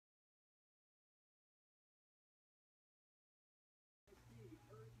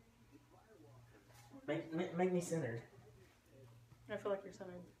Make me centered. I feel like you're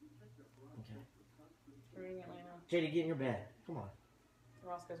centered. Okay. We're doing it right now. JD, get in your bed. Come on.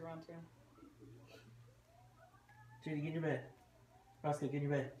 Roscoe's around too. JD, get in your bed. Roscoe, get in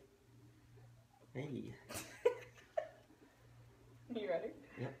your bed. Hey. You ready?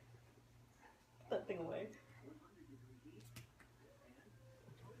 Yep. Put that thing away.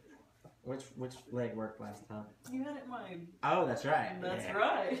 Which leg worked last time? You had it mine. Oh, that's right. That's yeah.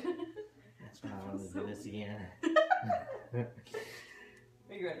 right. That's why I wanted to do this again. Are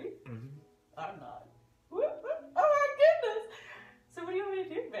you ready? Mm-hmm. I'm not. Whoop, whoop. Oh my goodness! So what do you want me to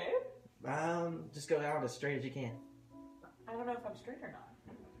do, babe? Just go out as straight as you can. I don't know if I'm straight or not.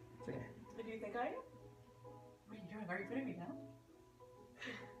 It's okay. Do you think I am? What are you doing? Are you putting me down?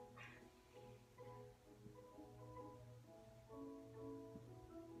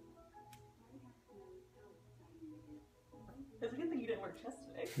 It's a good thing you didn't work chest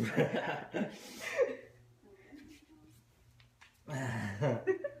today.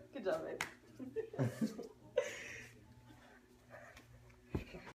 Good job, babe.